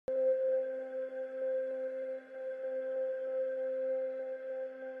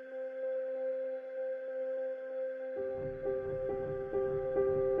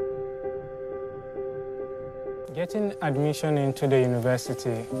Getting admission into the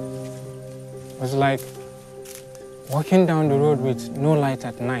university was like walking down the road with no light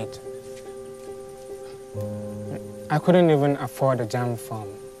at night. I couldn't even afford a JAM form.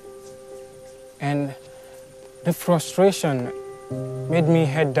 And the frustration made me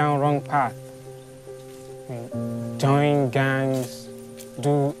head down the wrong path. Join gangs,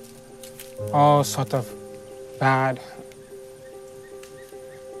 do all sort of bad.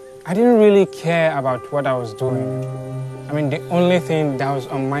 I didn't really care about what I was doing. I mean, the only thing that was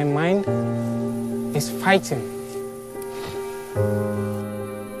on my mind is fighting.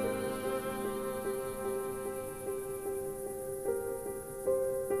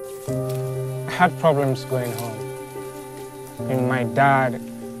 I had problems going home. I mean, my dad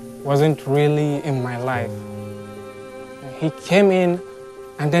wasn't really in my life. He came in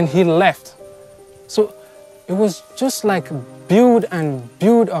and then he left. So it was just like build and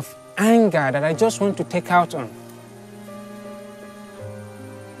build of anger that I just want to take out on.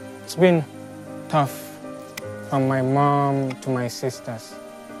 It's been tough from my mom to my sisters.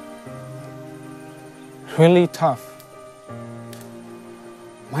 Really tough.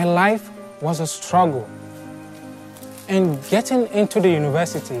 My life was a struggle. And getting into the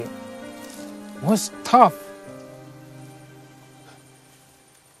university was tough.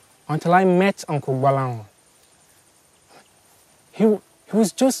 Until I met Uncle Balang. He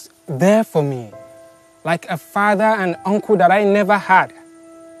was just there for me, like a father and uncle that I never had.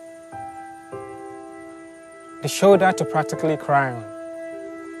 The shoulder to practically cry on.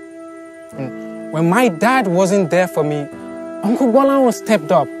 And when my dad wasn't there for me, Uncle Balang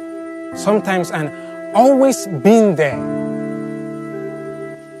stepped up sometimes and always been there.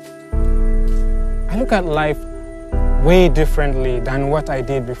 I look at life way differently than what I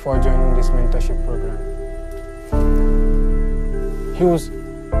did before joining this mentorship program. He was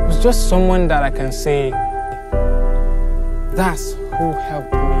just someone that I can say, that's who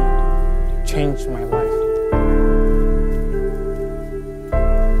helped me change my life.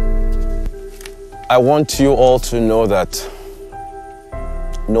 I want you all to know that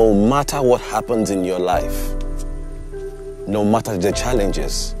no matter what happens in your life, no matter the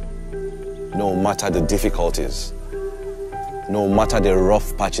challenges, no matter the difficulties, no matter the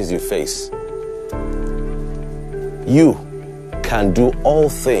rough patches you face, you can do all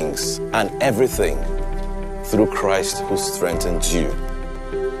things and everything through Christ who strengthens you.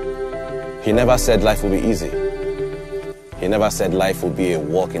 He never said life will be easy. He never said life will be a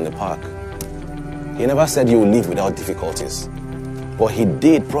walk in the park. He never said you will live without difficulties. But he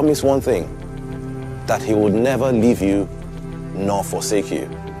did promise one thing, that he would never leave you nor forsake you.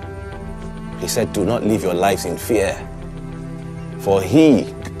 He said, do not live your lives in fear, for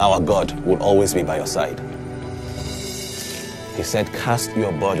he, our God, will always be by your side. He said, cast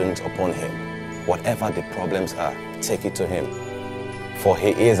your burdens upon him. Whatever the problems are, take it to him. For he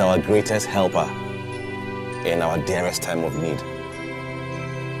is our greatest helper in our dearest time of need.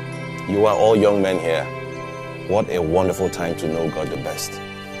 You are all young men here. What a wonderful time to know God the best.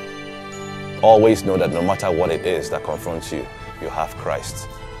 Always know that no matter what it is that confronts you, you have Christ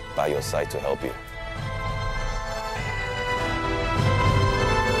by your side to help you.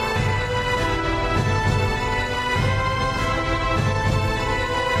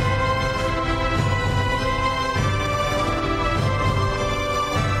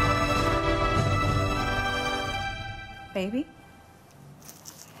 Baby?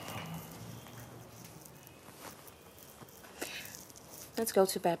 Let's go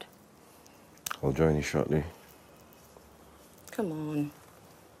to bed. I'll join you shortly. Come on.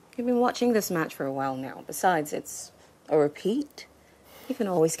 You've been watching this match for a while now. Besides, it's a repeat. You can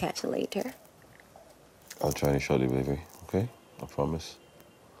always catch it later. I'll join you shortly, baby. Okay? I promise.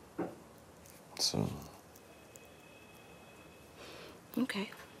 So. Okay.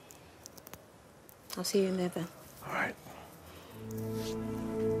 I'll see you in there then. All right.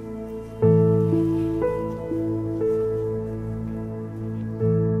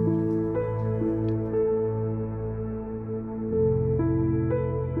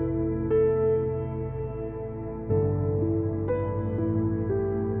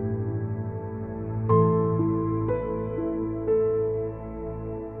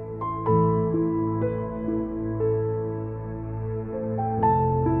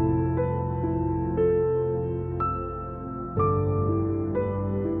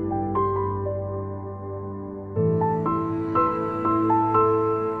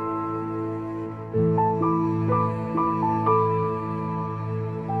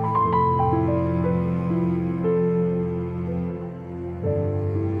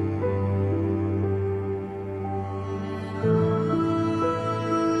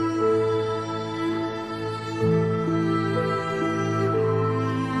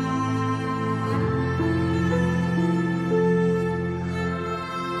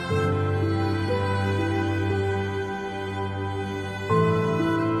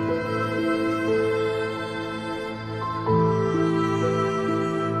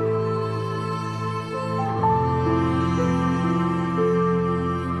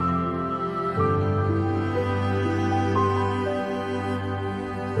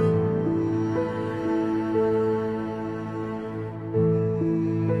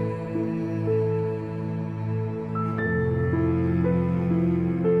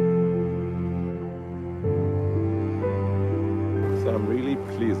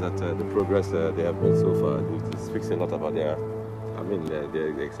 at the progress they have made so far. It speaks a lot about their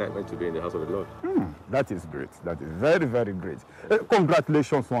excitement to be in the house of the Lord. That is great. That is very, very great.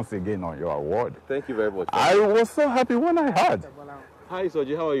 Congratulations once again on your award. Thank you very much. I was so happy when I heard. Hi,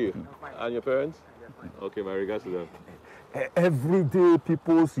 Soji. How are you? And your parents? Okay, my regards to them. Everyday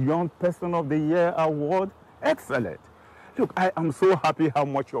People's Young Person of the Year award. Excellent. Look, I am so happy how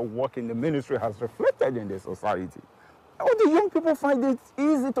much your work in the ministry has reflected in the society. All the young people find it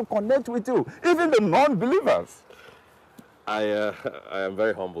easy to connect with you, even the non-believers. I am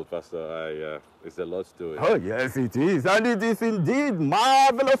very humbled, Pastor. It's a lot to it. Oh, yes, it is. And it is indeed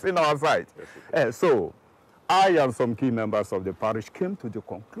marvelous in our sight. Yes, so, I and some key members of the parish came to the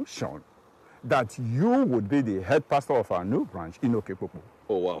conclusion that you would be the head pastor of our new branch in Okepopo.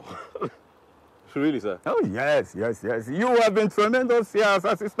 Oh, wow. Really, sir? Oh, yes. You have been tremendous here as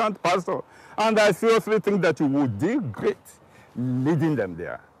assistant pastor. And I seriously think that you would do great leading them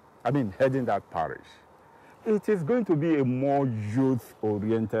there. I mean, heading that parish. It is going to be a more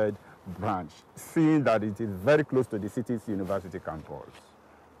youth-oriented branch, seeing that it is very close to the city's university campus.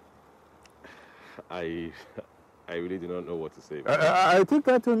 I really do not know what to say. I think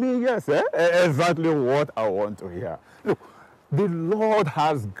that to me, yes, exactly what I want to hear. Look, the Lord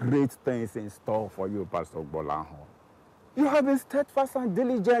has great things in store for you, Pastor Bolanho. You have been steadfast and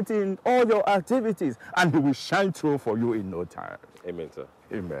diligent in all your activities, and He will shine through for you in no time. Amen, sir.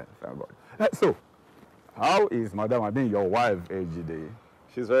 Amen. Thank God. So, how is Madam, your wife, Ejide?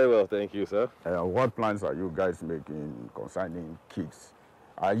 She's very well, thank you, sir. What plans are you guys making concerning kids?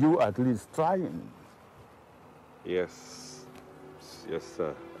 Are you at least trying? Yes,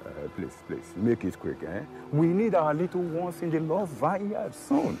 sir. Please, make it quick, eh? We need our little ones in the Lord's vineyard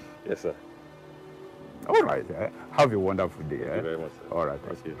soon. Yes, sir. All right, have a wonderful day. Thank you very much, sir. All right,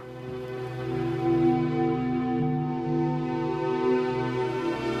 thank you.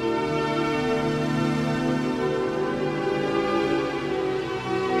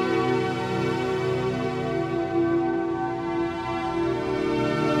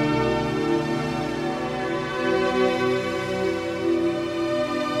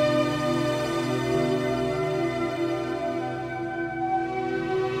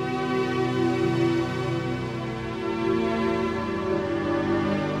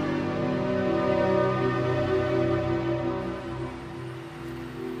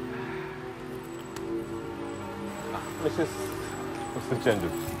 Mr. Chendu.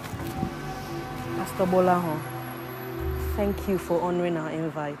 Pastor Bolanho, thank you for honoring our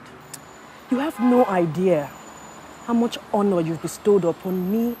invite. You have no idea how much honor you've bestowed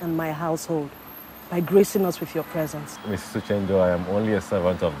upon me and my household by gracing us with your presence. Mrs. Uchendo, I am only a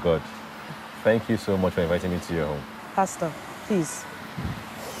servant of God. Thank you so much for inviting me to your home. Pastor, please,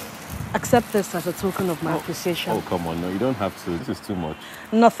 accept this as a token of my appreciation. Oh, come on, no, you don't have to. This is too much.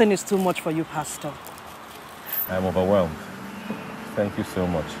 Nothing is too much for you, Pastor. I am overwhelmed. Thank you so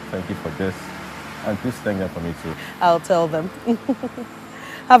much. Thank you for this. And please thank them for me too. I'll tell them.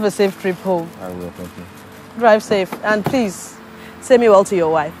 Have a safe trip home. I will, thank you. Drive safe. And please, say me well to your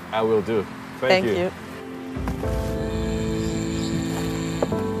wife. I will do. Thank you.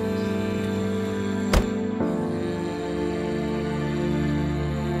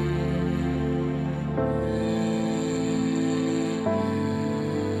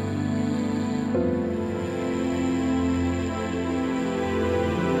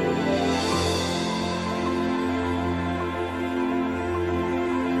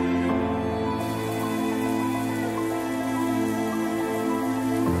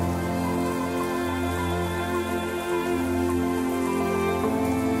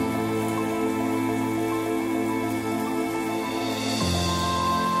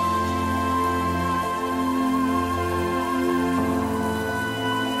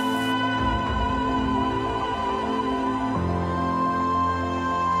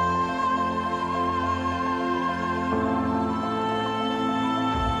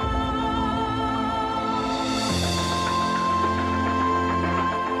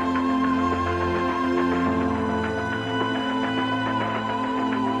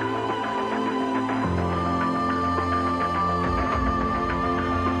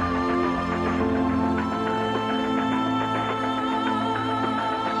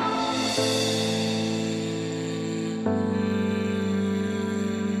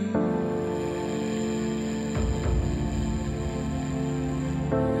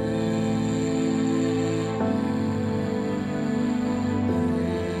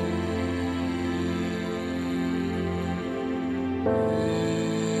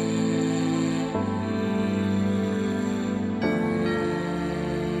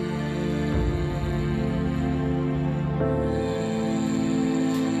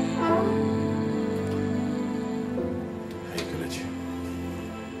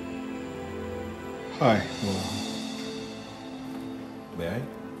 Hi. May I?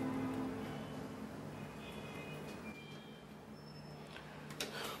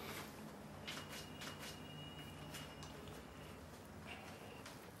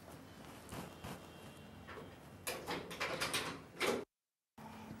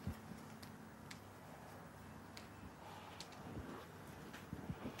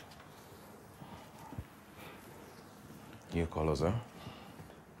 New colors, huh?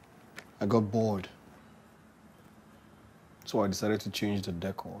 I got bored. So I decided to change the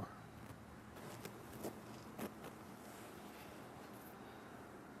decor.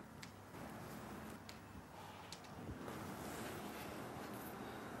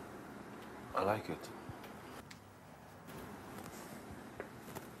 I like it.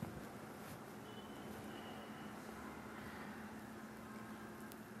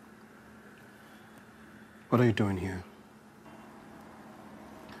 What are you doing here?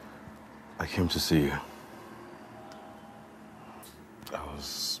 I came to see you. I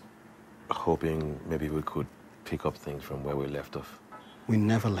was hoping maybe we could pick up things from where we left off. We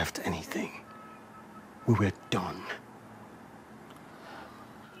never left anything. We were done.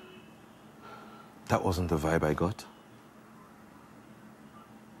 That wasn't the vibe I got.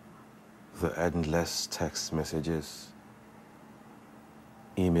 The endless text messages,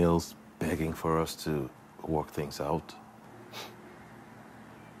 emails begging for us to work things out.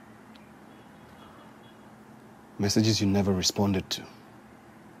 Messages you never responded to.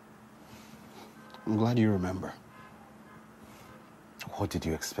 I'm glad you remember. What did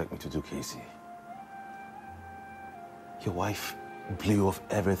you expect me to do, Casey? Your wife blew off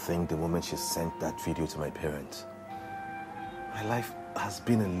everything the moment she sent that video to my parents. My life has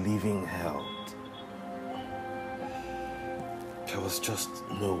been a living hell. There was just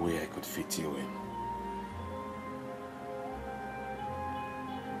no way I could fit you in.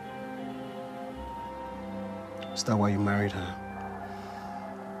 Is that why you married her?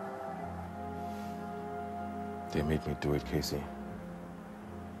 They made me do it, Casey.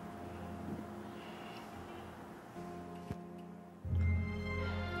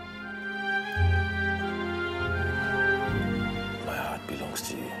 My heart belongs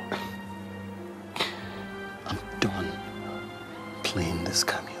to you. I'm done playing this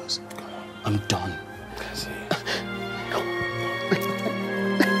cameos. I'm done. Casey.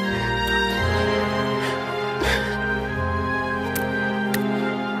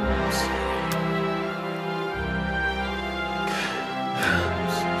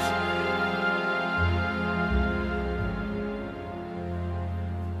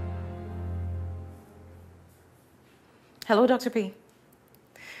 Hello, Dr. P.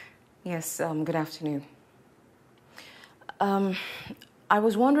 Yes, good afternoon. I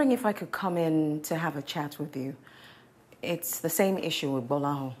was wondering if I could come in to have a chat with you. It's the same issue with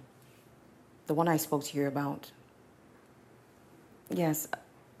Bolaho, the one I spoke to you about. Yes,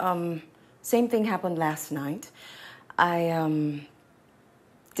 same thing happened last night. I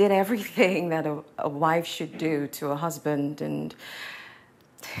did everything that a wife should do to a husband, and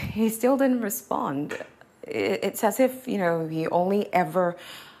he still didn't respond. It's as if, you know, he only ever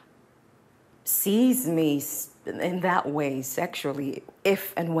sees me in that way sexually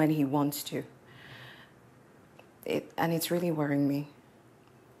if and when he wants to. And it's really worrying me.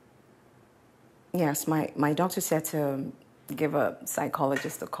 Yes, my doctor said to give a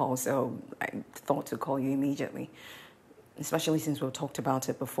psychologist a call, so I thought to call you immediately, especially since we've talked about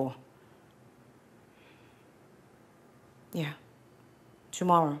it before. Yeah,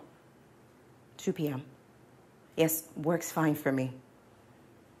 tomorrow, 2 p.m. Yes, works fine for me.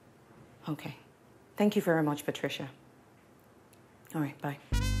 Okay. Thank you very much, Patricia. All right, bye.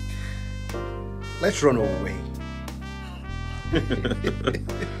 Let's run away.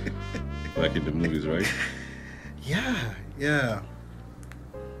 Like in the movies, right? Yeah.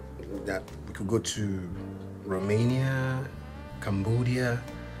 That we could go to Romania, Cambodia,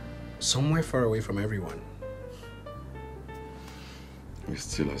 somewhere far away from everyone. You're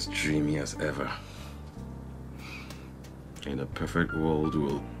still as dreamy as ever. In a perfect world,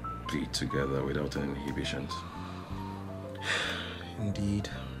 we'll be together without any inhibitions. Indeed.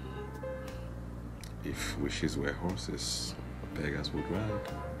 If wishes were horses, beggars would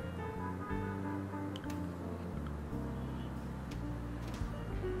ride.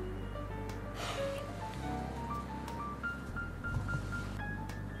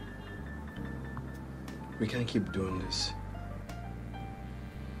 We can't keep doing this.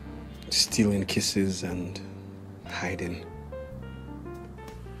 Stealing kisses and hiding.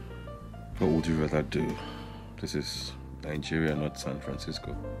 What would you rather do? This is Nigeria, not San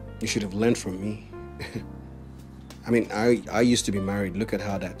Francisco. You should have learned from me. I mean, I used to be married. Look at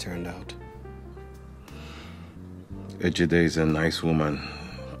how that turned out. Ejide is a nice woman.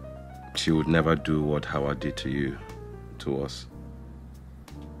 She would never do what Howard did to you, to us.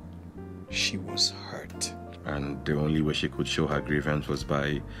 She was hurt. And the only way she could show her grievance was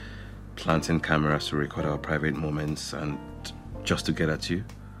by planting cameras to record our private moments and just to get at you.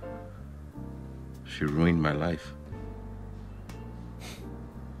 She ruined my life.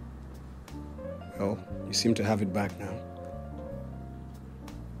 Well, you seem to have it back now.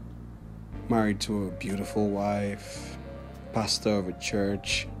 Married to a beautiful wife, pastor of a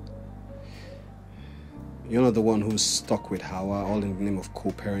church. You're not the one who's stuck with Hawa, all in the name of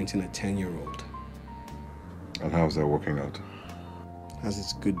co-parenting a 10-year-old. And how's that working out? Has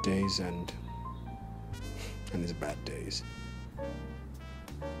its good days and its bad days.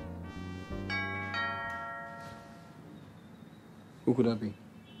 Who could that be?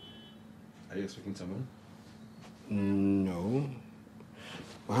 Are you expecting someone? No.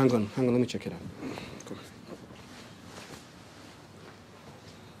 Well, hang on, let me check it out. Go.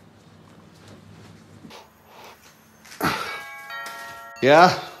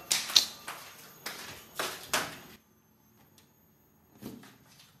 Yeah?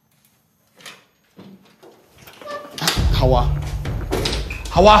 Hawa,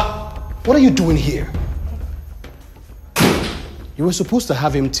 what are you doing here? You were supposed to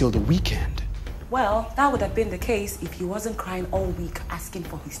have him till the weekend. Well, that would have been the case if he wasn't crying all week asking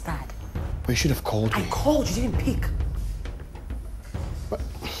for his dad. But you should have called me. I called, you didn't pick. But...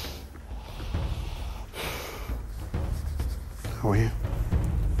 How are you?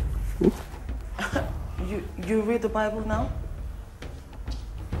 You read the Bible now?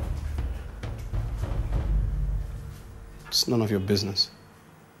 It's none of your business.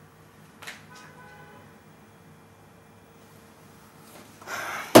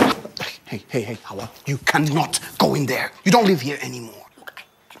 Hey, Hawa, you cannot go in there. You don't live here anymore. Look,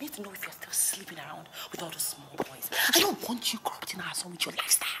 I need to know if you're still sleeping around with all those small boys. I don't want you corrupting our son with your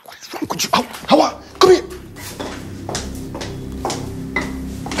lifestyle. What is wrong with you? Hawa, come here.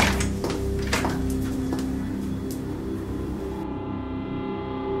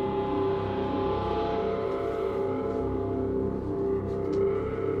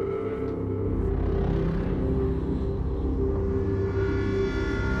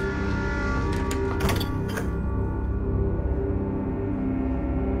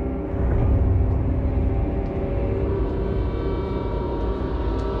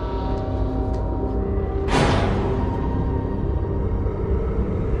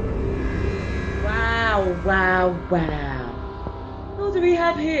 Wow. What do we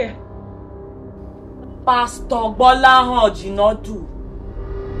have here? Pastor Gbolahan Jinodu.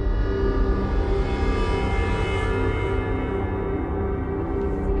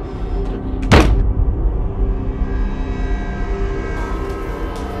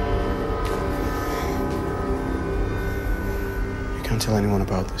 You can't tell anyone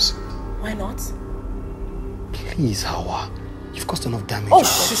about this. Why not? Please, Hawa. You've caused enough damage. Oh,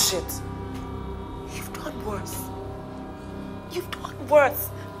 shit. You've done worse.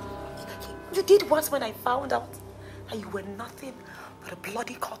 You did worse when I found out that you were nothing but a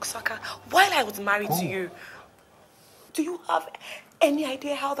bloody cocksucker while I was married to you. Do you have any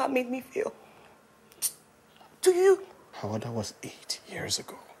idea how that made me feel? Do you? Hawa, that was 8 years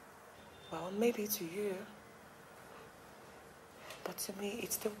ago. Well, maybe to you. But to me,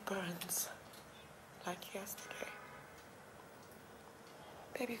 it still burns like yesterday.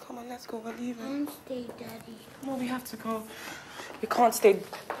 Baby, come on, let's go. We're leaving. I want to stay, Daddy. No, we have to go. We can't stay.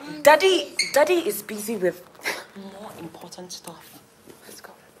 Daddy is busy with more important stuff. Let's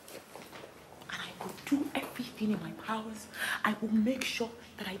go. And I will do everything in my powers. I will make sure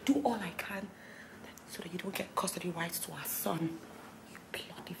that I do all I can so that you don't get custody rights to our son. You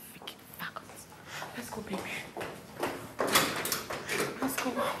bloody freaking faggots. Let's go, baby. Let's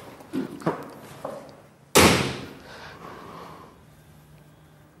go.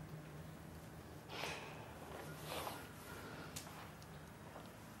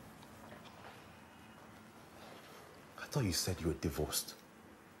 I thought you said you were divorced.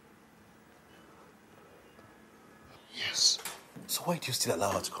 Yes. So why do you still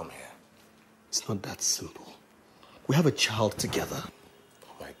allow her to come here? It's not that simple. We have a child together.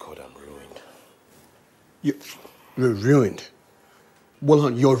 Oh my God, I'm ruined. You're ruined.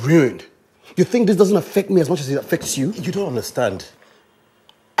 Bolhan, you're ruined. You think this doesn't affect me as much as it affects you? You don't understand.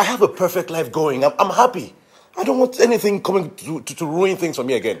 I have a perfect life going. I'm happy. I don't want anything coming to ruin things for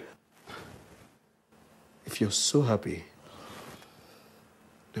me again. If you're so happy,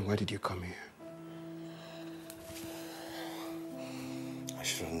 then why did you come here? I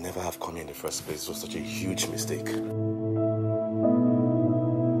should never have come here in the first place. It was such a huge mistake.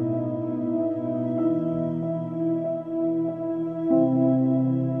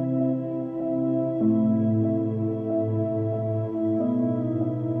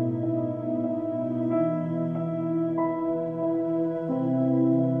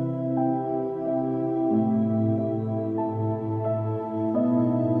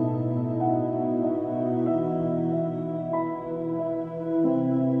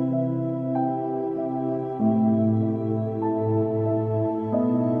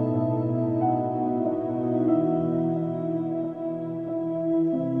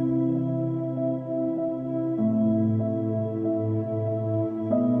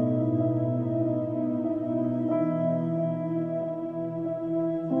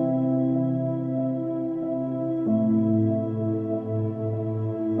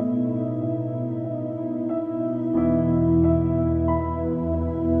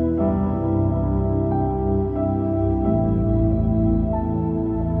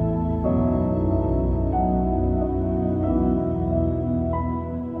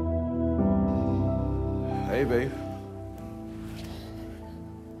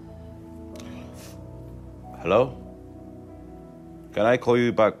 Hello? Can I call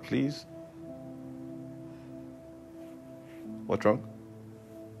you back, please? What's wrong?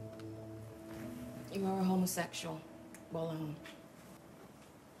 You are a homosexual, Bolahon.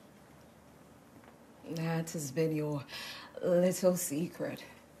 That has been your little secret.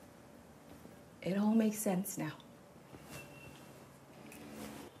 It all makes sense now.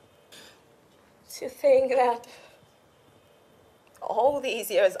 To think that all these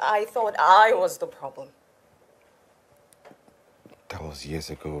years I thought I was the problem. That was years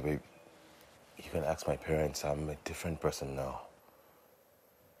ago, babe. You can ask my parents. I'm a different person now.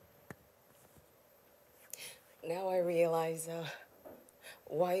 Now I realize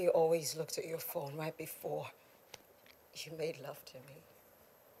why you always looked at your phone right before you made love to me.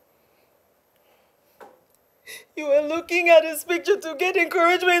 You were looking at his picture to get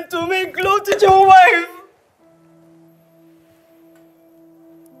encouragement to make love to your wife.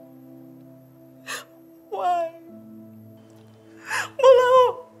 Why?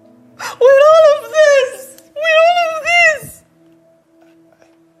 Bolahon, with all of this,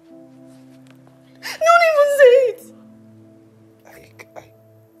 don't even say it.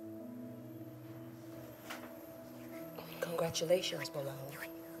 Congratulations, Bolahon.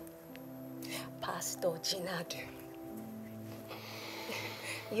 Pastor Jinadu.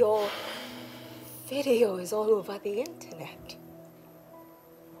 Your video is all over the internet.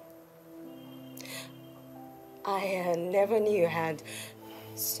 I never knew you had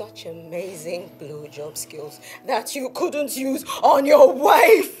such amazing blowjob skills that you couldn't use on your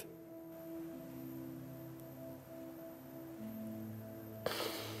wife.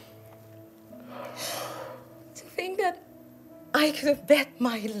 To think that I could have bet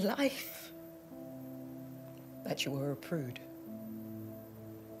my life that you were a prude.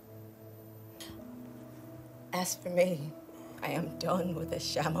 As for me, I am done with the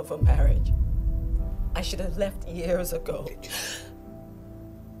sham of a marriage. I should have left years ago.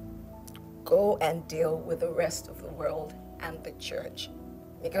 Go and deal with the rest of the world and the church,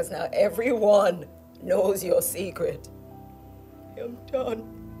 because now everyone knows your secret. I'm done.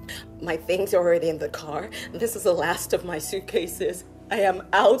 My things are already in the car. This is the last of my suitcases. I am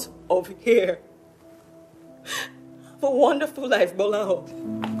out of here. Have a wonderful life, Bolahon.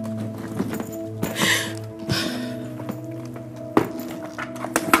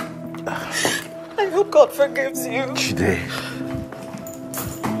 I hope God forgives you. Chide.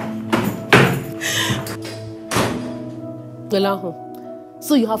 Bolahon,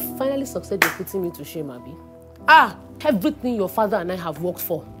 so you have finally succeeded in putting me to shame, Abi. Everything your father and I have worked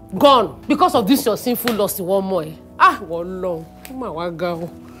for, gone because of this your sinful lust in one more. Wallah.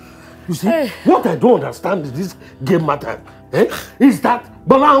 You see, what I don't understand in this game matter is that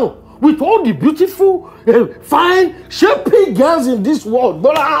Bolahon, with all the beautiful, fine, shapely girls in this world,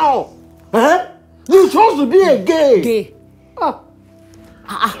 Bolahon, you chose to be a gay. Gay. I'm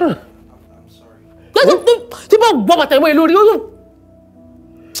sorry.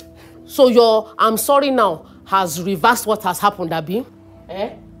 So your I'm sorry now has reversed what has happened, Abi?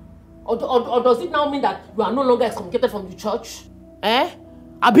 Or does it now mean that you are no longer excommunicated from the church?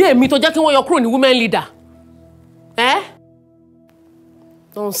 Abi èmi tó jẹ́ kí wọ́n yọ kúrò ní women leader?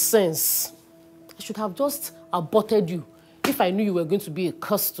 Nonsense. I should have just aborted you if I knew you were going to be a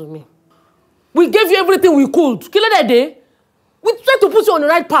curse to me. We gave you everything we could. Kí ló dé dé? We tried to put you on the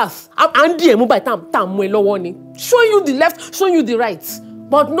right path. I'm by time showing you the left, showing you the right.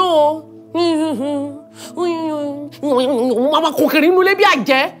 But no.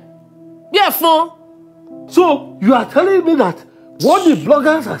 So you are telling me that what the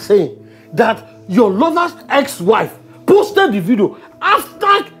bloggers are saying, that your lover's ex-wife posted the video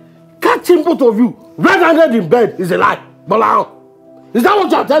after catching both of you red-handed in bed is a lie, Bolahon. Is that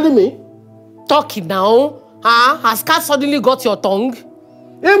what you are telling me? Talking now. Has cat suddenly got your tongue? It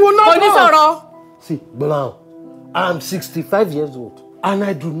will not work. See, Bolahon, I'm 65 years old and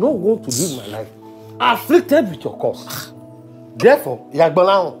I do not want to live my life afflicted with your cause. Therefore,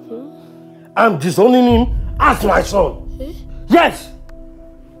 Bolahon, I'm disowning him as my son. Yes,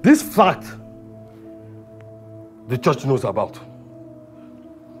 this fact the church knows about.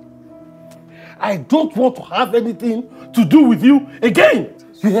 I don't want to have anything to do with you again.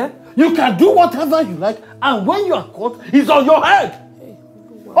 You hear? You can do whatever you like, and when you are caught, it's on your head.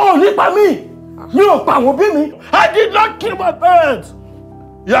 Oh, look at me! I did not kill my parents!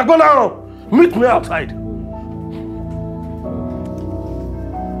 You're gonna meet me outside.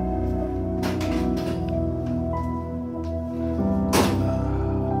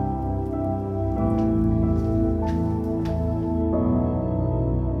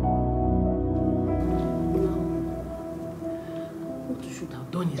 What you should have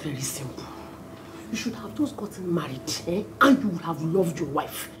done is very simple. You should have just gotten married, eh? And you would have loved your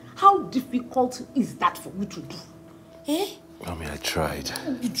wife. How difficult is that for you to do? Eh? Mommy, I tried.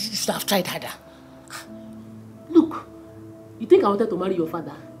 You should have tried harder. Look, you think I wanted to marry your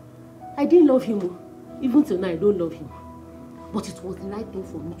father? I didn't love him. Even till now, I don't love him. But it was the right thing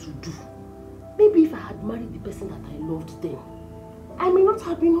for me to do. Maybe if I had married the person that I loved then, I may not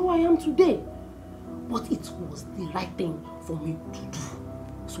have been who I am today. But it was the right thing for me to do.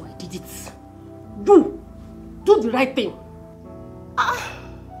 So I did it. Do the right thing.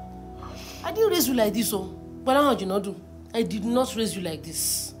 I didn't raise you like this, oh. But how did you not do? I did not raise you like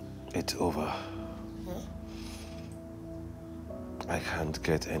this. It's over. Huh? I can't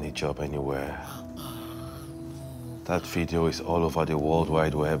get any job anywhere. That video is all over the World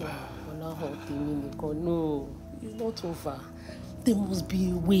Wide Web. No, it's not over. There must be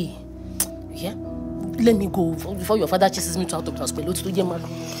a way. Yeah? Let me go before your father chases me to out of the hospital.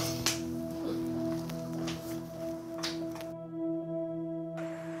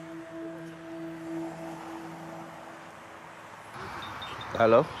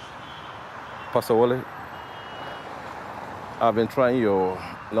 Hello? Pastor Wale? I've been trying your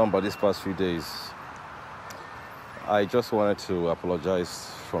number these past few days. I just wanted to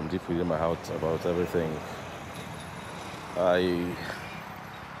apologize from deep within my heart about everything.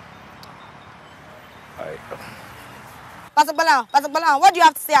 Pastor Bolan, what do you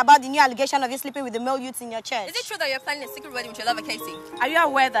have to say about the new allegation of you sleeping with the male youths in your church? Is it true that you're planning a secret wedding with your lover, Casey? Are you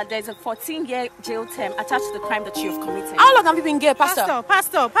aware that there's a 14-year jail term attached to the crime that you have committed? How long have you been gay, Pastor?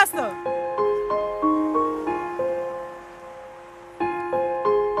 Pastor.